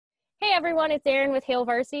Hey everyone, it's Erin with Hail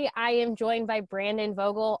Varsity. I am joined by Brandon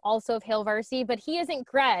Vogel, also of Hail Varsity, but he isn't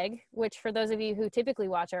Greg, which for those of you who typically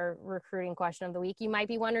watch our recruiting question of the week, you might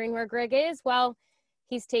be wondering where Greg is. Well,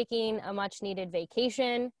 he's taking a much needed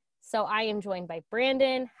vacation. So I am joined by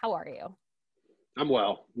Brandon. How are you? I'm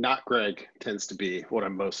well. Not Greg tends to be what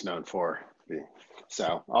I'm most known for.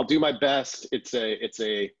 So I'll do my best. I'm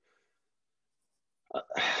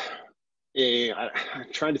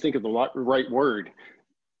trying to think of the right word.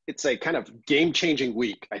 It's a kind of game-changing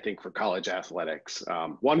week, I think, for college athletics.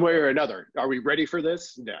 One way or another. Are we ready for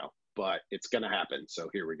this? No, but it's going to happen. So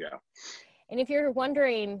here we go. And if you're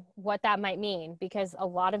wondering what that might mean, because a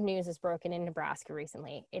lot of news is broken in Nebraska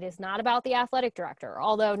recently, it is not about the athletic director,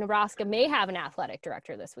 although Nebraska may have an athletic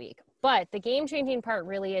director this week. But the game-changing part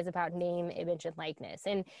really is about name, image, and likeness.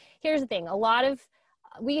 And here's the thing.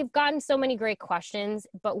 We've gotten so many great questions,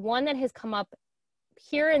 but one that has come up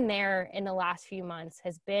here and there in the last few months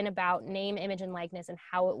has been about name, image, and likeness and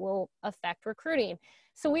how it will affect recruiting.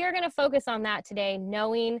 So we are going to focus on that today,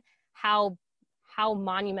 knowing how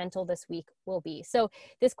monumental this week will be. So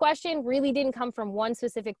this question really didn't come from one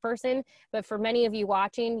specific person, but for many of you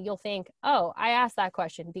watching, you'll think, oh, I asked that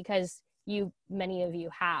question because many of you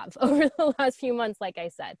have over the last few months, like I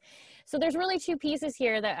said. So there's really two pieces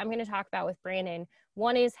here that I'm going to talk about with Brandon.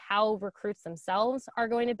 One is how recruits themselves are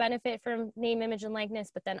going to benefit from name, image, and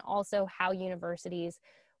likeness, but then also how universities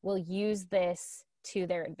will use this to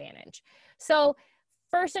their advantage. So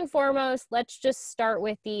first and foremost, let's just start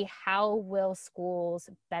with how will schools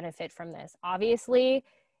benefit from this? Obviously,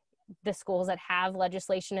 the schools that have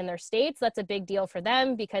legislation in their states, that's a big deal for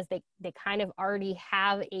them because they kind of already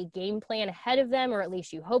have a game plan ahead of them, or at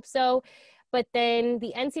least you hope so. But then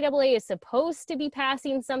the NCAA is supposed to be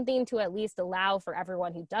passing something to at least allow for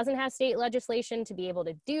everyone who doesn't have state legislation to be able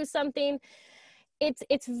to do something.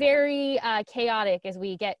 It's very chaotic as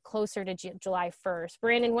we get closer to July 1st.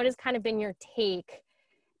 Brandon, what has kind of been your take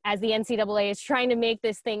as the NCAA is trying to make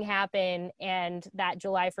this thing happen and that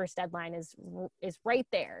July 1st deadline is right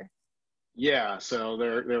there? Yeah, so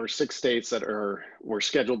there were 6 states that were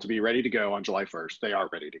scheduled to be ready to go on July 1st. They are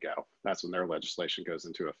ready to go. That's when their legislation goes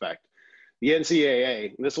into effect. The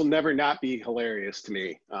NCAA, this will never not be hilarious to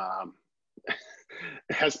me,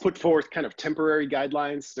 has put forth kind of temporary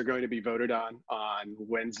guidelines. They're going to be voted on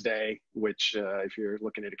Wednesday, which if you're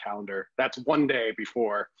looking at a calendar, that's one day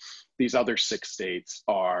before these other 6 states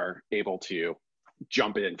are able to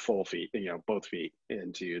jump in full feet, both feet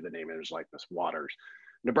into the name, image, likeness waters.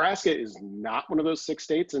 Nebraska is not one of those 6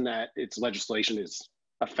 states in that its legislation is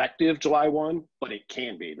effective July 1, but it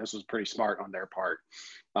can be. This was pretty smart on their part.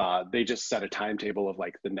 They just set a timetable of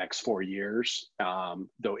like the next 4 years,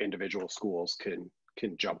 though individual schools can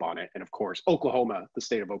jump on it. And of course, Oklahoma, the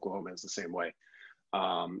state of Oklahoma is the same way.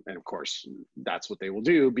 And of course, that's what they will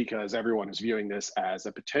do because everyone is viewing this as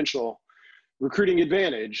a potential recruiting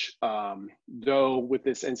advantage. Though with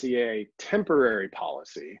this NCAA temporary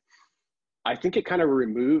policy, I think it kind of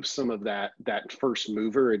removes some of that first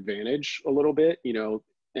mover advantage a little bit,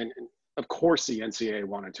 and of course the NCAA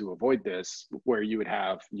wanted to avoid this where you would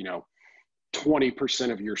have,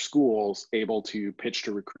 20% of your schools able to pitch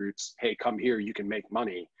to recruits, hey, come here, you can make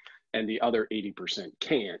money, and the other 80%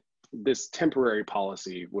 can't. This temporary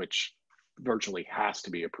policy, which virtually has to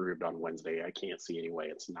be approved on Wednesday, I can't see any way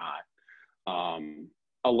it's not,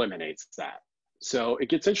 eliminates that. So it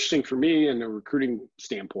gets interesting for me in a recruiting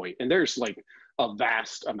standpoint. And there's like a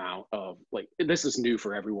vast amount of this is new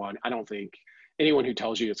for everyone. I don't think anyone who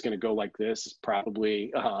tells you it's going to go like this is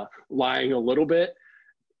probably lying a little bit.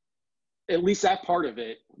 At least that part of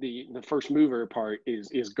it, the first mover part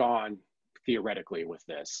is gone theoretically with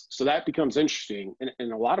this. So that becomes interesting. And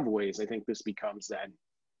in a lot of ways, I think this becomes then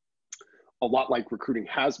a lot like recruiting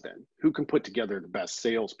has been. Who can put together the best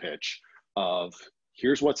sales pitch of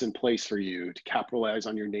here's what's in place for you to capitalize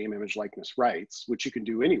on your name, image, likeness rights, which you can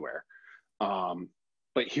do anywhere.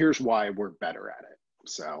 But here's why we're better at it.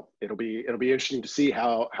 So it'll be interesting to see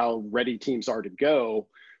how ready teams are to go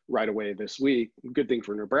right away this week. Good thing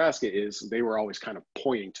for Nebraska is they were always kind of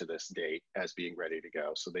pointing to this date as being ready to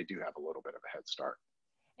go. So they do have a little bit of a head start.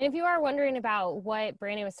 And if you are wondering about what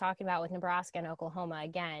Brandon was talking about with Nebraska and Oklahoma,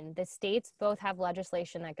 again, the states both have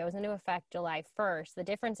legislation that goes into effect July 1st. The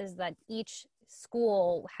difference is that each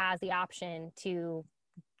school has the option to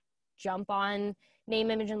jump on name,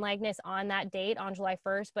 image, and likeness on that date on July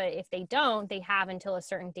 1st. But if they don't, they have until a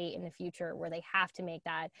certain date in the future where they have to make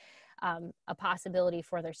that a possibility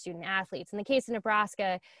for their student athletes. In the case of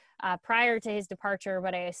Nebraska, prior to his departure,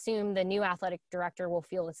 but I assume the new athletic director will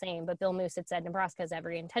feel the same. But Bill Moose had said Nebraska has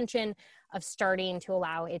every intention of starting to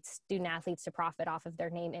allow its student athletes to profit off of their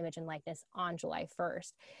name, image, and likeness on July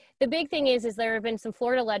 1st. The big thing is there have been some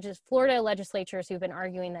Florida legislatures who've been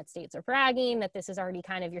arguing that states are bragging, that this is already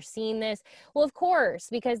kind of, you're seeing this. Well, of course,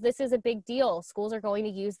 because this is a big deal. Schools are going to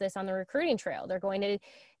use this on the recruiting trail. They're going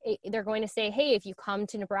to say, hey, if you come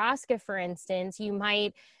to Nebraska, for instance, you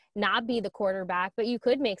might not be the quarterback, but you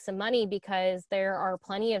could make some money, because there are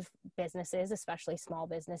plenty of businesses, especially small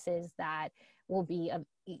businesses, that will be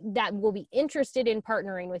interested in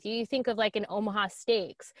partnering with you. You think of like an Omaha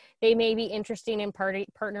Steaks, they may be interested in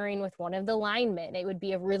partnering with one of the linemen. It would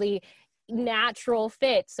be a really natural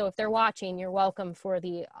fit. So if they're watching, you're welcome for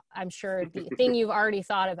I'm sure the thing you've already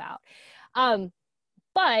thought about.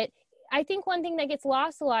 But I think one thing that gets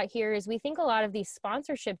lost a lot here is we think a lot of these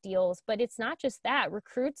sponsorship deals, but it's not just that.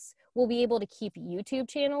 Recruits will be able to keep YouTube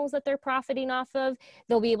channels that they're profiting off of.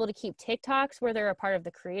 They'll be able to keep TikToks where they're a part of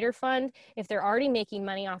the creator fund. If they're already making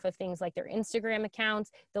money off of things like their Instagram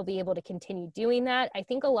accounts, they'll be able to continue doing that. I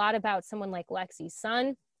think a lot about someone like Lexi's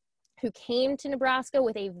son, who came to Nebraska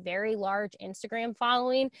with a very large Instagram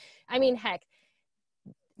following. I mean, heck,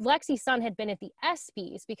 Lexi's son had been at the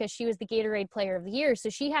ESPYs because she was the Gatorade Player of the Year. So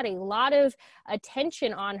she had a lot of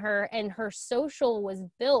attention on her, and her social was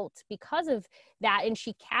built because of that. And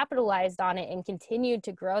she capitalized on it and continued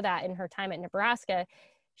to grow that in her time at Nebraska.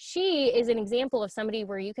 She is an example of somebody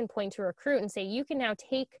where you can point to a recruit and say, you can now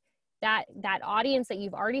take that audience that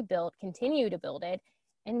you've already built, continue to build it,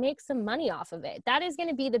 and make some money off of it. That is going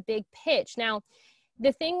to be the big pitch. Now,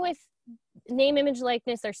 the thing with name, image,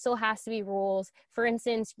 likeness, there still has to be rules. For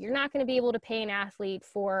instance, you're not going to be able to pay an athlete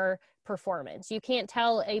for performance. You can't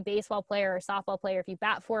tell a baseball player or softball player, if you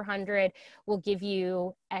bat 400, we'll give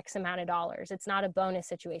you X amount of dollars. It's not a bonus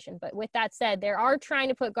situation. But with that said, they are trying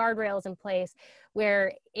to put guardrails in place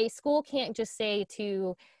where a school can't just say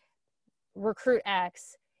to recruit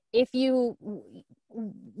X,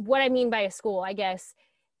 what I mean by a school, I guess,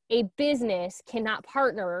 a business cannot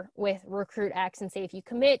partner with recruit X and say, if you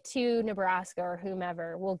commit to Nebraska or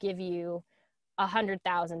whomever, we'll give you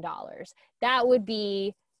 $100,000. That would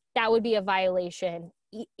be a violation,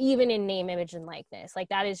 even in name, image, and likeness. Like,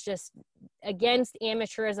 that is just against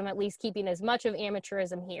amateurism, at least keeping as much of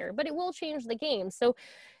amateurism here, but it will change the game. So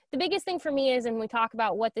the biggest thing for me is, and we talk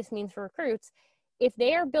about what this means for recruits, if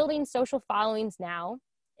they are building social followings now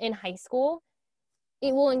in high school,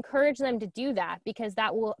 it will encourage them to do that, because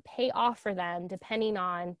that will pay off for them depending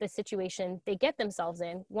on the situation they get themselves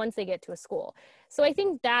in once they get to a school. So I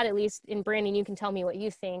think that, at least, in Brandon, you can tell me what you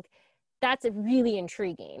think, that's really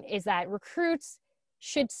intriguing, is that recruits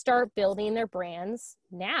should start building their brands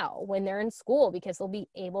now when they're in school, because they'll be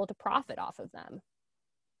able to profit off of them.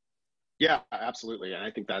 Yeah, absolutely. And I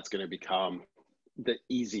think that's going to become the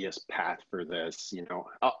easiest path for this.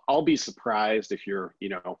 I'll be surprised if you're,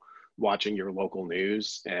 watching your local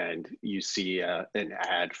news and you see an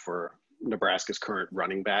ad for Nebraska's current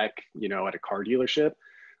running back, at a car dealership.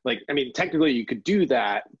 Like, I mean, technically you could do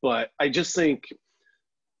that, but I just think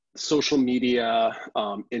social media,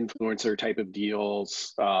 influencer type of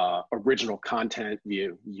deals, original content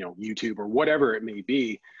via, YouTube or whatever it may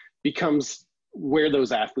be, becomes where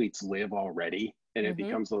those athletes live already. And it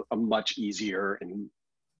becomes a much easier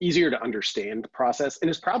to understand process. And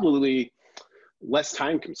it's probably less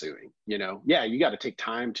time consuming. Yeah, you got to take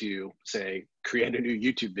time to, say, create a new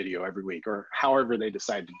YouTube video every week or however they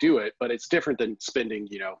decide to do it, but it's different than spending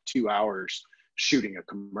 2 hours shooting a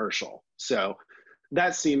commercial. So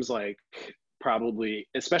that seems like probably,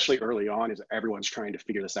 especially early on, as everyone's trying to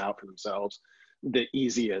figure this out for themselves, the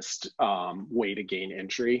easiest way to gain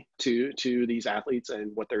entry to these athletes and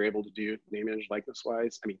what they're able to do name, image, likeness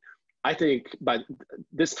wise. I mean, I think by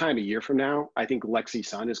this time a year from now, I think Lexi's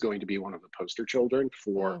son is going to be one of the poster children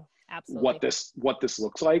for what this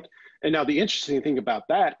looks like. And now the interesting thing about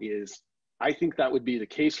that is, I think that would be the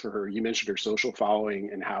case for her. You mentioned her social following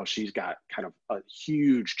and how she's got kind of a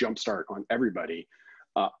huge jumpstart on everybody.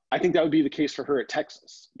 I think that would be the case for her at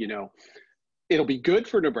Texas. It'll be good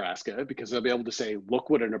for Nebraska because they'll be able to say, look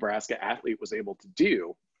what a Nebraska athlete was able to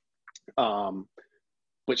do.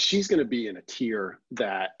 But she's going to be in a tier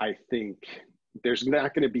that I think there's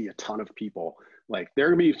not going to be a ton of people. Like, there are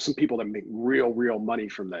going to be some people that make real money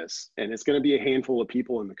from this. And it's going to be a handful of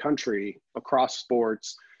people in the country across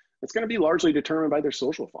sports. It's going to be largely determined by their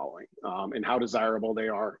social following and how desirable they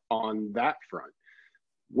are on that front.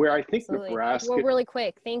 Where I think Nebraska... Well, really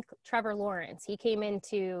quick, think Trevor Lawrence. He came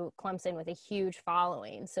into Clemson with a huge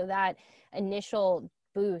following. So that initial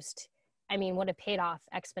boost, I mean, would have paid off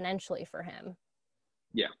exponentially for him.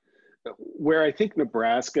 Yeah. where I think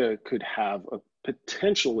Nebraska could have a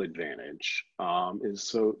potential advantage is,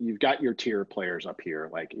 so you've got your tier players up here.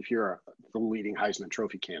 Like if you're the leading Heisman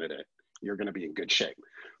Trophy candidate, you're going to be in good shape.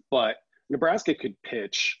 But Nebraska could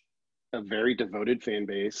pitch a very devoted fan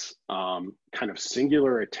base, kind of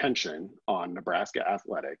singular attention on Nebraska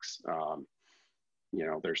athletics.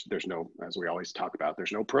 There's no, as we always talk about,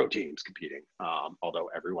 there's no pro teams competing. Although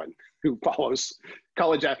everyone who follows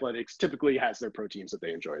college athletics typically has their pro teams that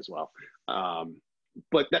they enjoy as well.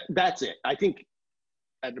 But that's it. I think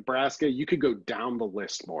at Nebraska, you could go down the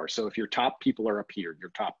list more. So if your top people are up here,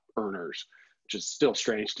 your top earners, which is still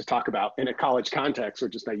strange to talk about in a college context, we're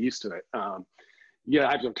just not used to it. You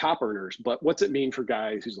have your top earners, but what's it mean for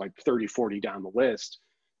guys who's like 30, 40 down the list?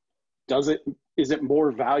 Is it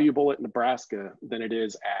more valuable at Nebraska than it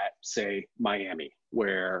is at, say, Miami,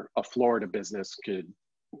 where a Florida business could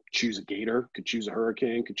choose a Gator, could choose a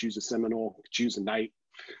Hurricane, could choose a Seminole, could choose a Knight,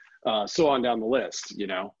 so on down the list,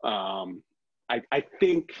 I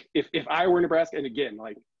think if I were Nebraska, and again,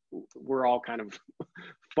 like we're all kind of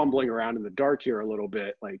fumbling around in the dark here a little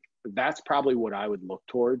bit, like that's probably what I would look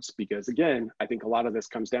towards, because again, I think a lot of this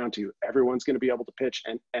comes down to everyone's going to be able to pitch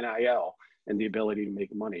NIL and the ability to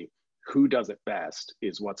make money. Who does it best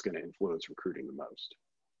is what's going to influence recruiting the most.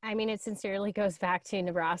 I mean, it sincerely goes back to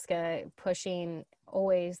Nebraska pushing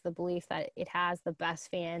always the belief that it has the best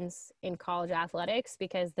fans in college athletics,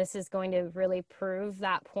 because this is going to really prove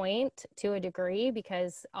that point to a degree,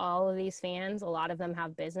 because all of these fans, a lot of them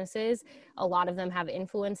have businesses, a lot of them have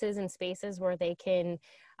influences in spaces where they can,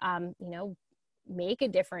 make a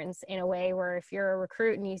difference in a way where if you're a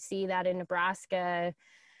recruit and you see that in Nebraska,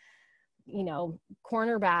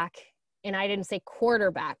 cornerback, and I didn't say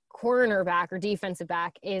quarterback, cornerback or defensive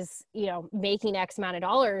back is, making X amount of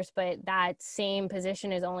dollars, but that same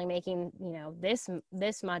position is only making,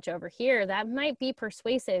 this much over here, that might be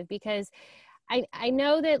persuasive, because I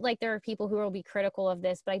know that like there are people who will be critical of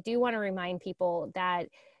this, but I do want to remind people that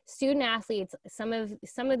student athletes, some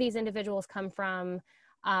of these individuals come from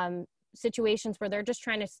situations where they're just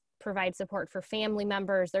trying to provide support for family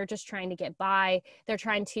members. They're just trying to get by. They're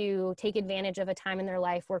trying to take advantage of a time in their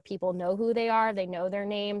life where people know who they are. They know their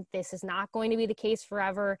name. This is not going to be the case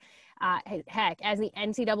forever. Heck, as the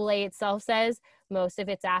NCAA itself says, most of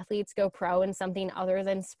its athletes go pro in something other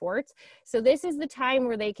than sports. So this is the time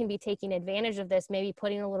where they can be taking advantage of this, maybe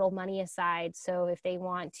putting a little money aside. So if they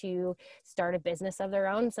want to start a business of their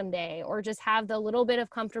own someday, or just have the little bit of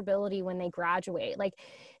comfortability when they graduate, like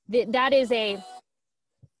that is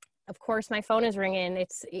of course, my phone is ringing.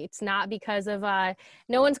 It's not because of,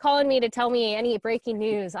 no one's calling me to tell me any breaking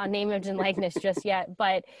news on name, image, and likeness just yet.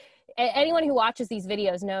 But anyone who watches these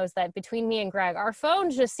videos knows that between me and Greg, our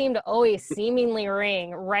phones just seem to always seemingly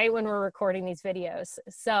ring right when we're recording these videos.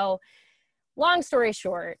 So long story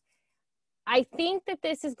short, I think that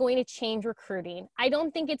this is going to change recruiting. I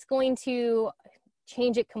don't think it's going to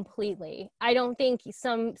change it completely. I don't think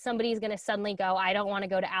somebody's going to suddenly go, I don't want to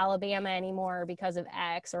go to Alabama anymore because of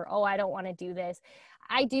X, or, oh, I don't want to do this.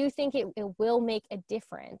 I do think it will make a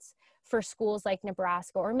difference for schools like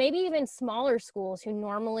Nebraska, or maybe even smaller schools who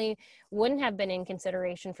normally wouldn't have been in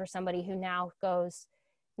consideration for somebody who now goes,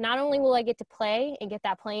 not only will I get to play and get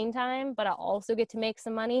that playing time, but I'll also get to make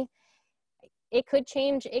some money. It could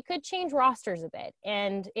change rosters a bit,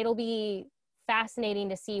 and it'll be fascinating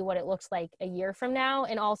to see what it looks like a year from now,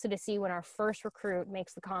 and also to see when our first recruit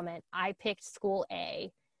makes the comment, I picked school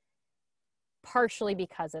A partially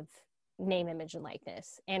because of name, image, and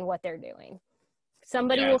likeness and what they're doing.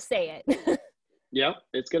 Somebody will say it. Yeah,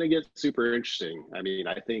 it's going to get super interesting. I mean,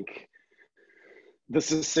 I think the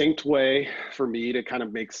succinct way for me to kind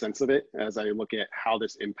of make sense of it as I look at how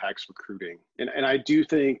this impacts recruiting, and I do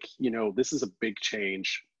think, this is a big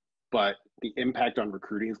change, but the impact on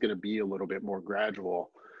recruiting is going to be a little bit more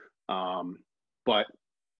gradual. But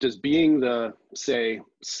does being the, say,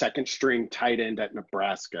 second string tight end at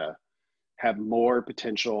Nebraska have more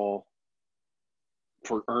potential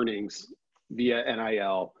for earnings via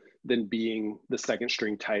NIL than being the second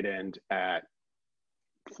string tight end at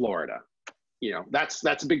Florida? That's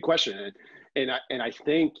a big question. And I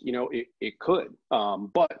think, it could.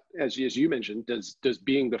 But as you mentioned, does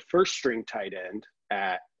being the first string tight end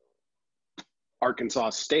at Arkansas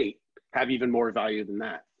State have even more value than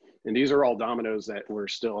that? And these are all dominoes that we're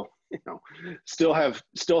still have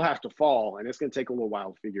to fall, and it's going to take a little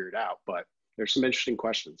while to figure it out, but there's some interesting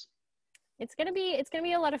questions. It's going to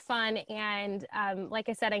be a lot of fun. And like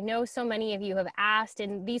I said, I know so many of you have asked,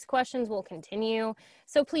 and these questions will continue.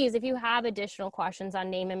 So please, if you have additional questions on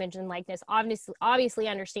name, image, and likeness, obviously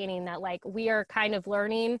understanding that like we are kind of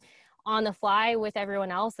learning on the fly with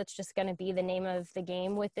everyone else. That's just going to be the name of the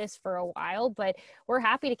game with this for a while, but we're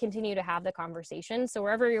happy to continue to have the conversation. So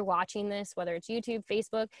wherever you're watching this, whether it's YouTube,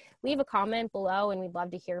 Facebook, leave a comment below and we'd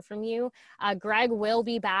love to hear from you. Greg will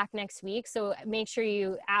be back next week, so make sure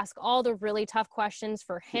you ask all the really tough questions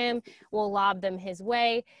for him. We'll lob them his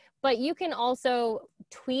way, but you can also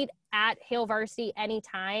tweet at Hail Varsity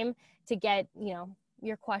anytime to get, you know,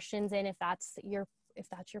 your questions in if that's your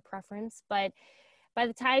preference. But by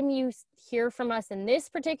the time you hear from us in this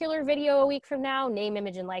particular video a week from now, name,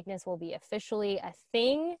 image, and likeness will be officially a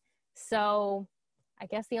thing. So I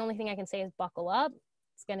guess the only thing I can say is buckle up.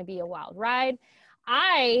 It's going to be a wild ride.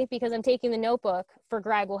 Because I'm taking the notebook for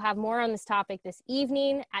Greg, will have more on this topic this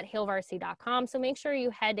evening at hailvarsity.com. So make sure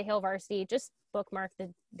you head to Hail Varsity. Just bookmark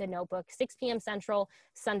the notebook, 6 p.m. Central,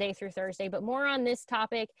 Sunday through Thursday. But more on this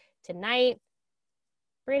topic tonight.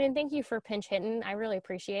 Brandon, thank you for pinch hitting. I really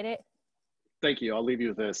appreciate it. Thank you. I'll leave you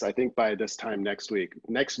with this. I think by this time next week,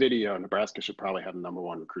 next video, Nebraska should probably have the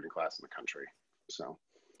 #1 recruiting class in the country. So.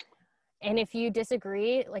 And if you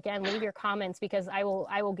disagree, again, leave your comments because I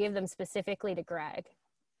will give them specifically to Greg.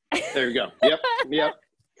 There you go. Yep.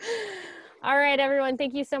 All right, everyone.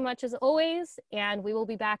 Thank you so much as always. And we will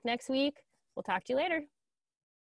be back next week. We'll talk to you later.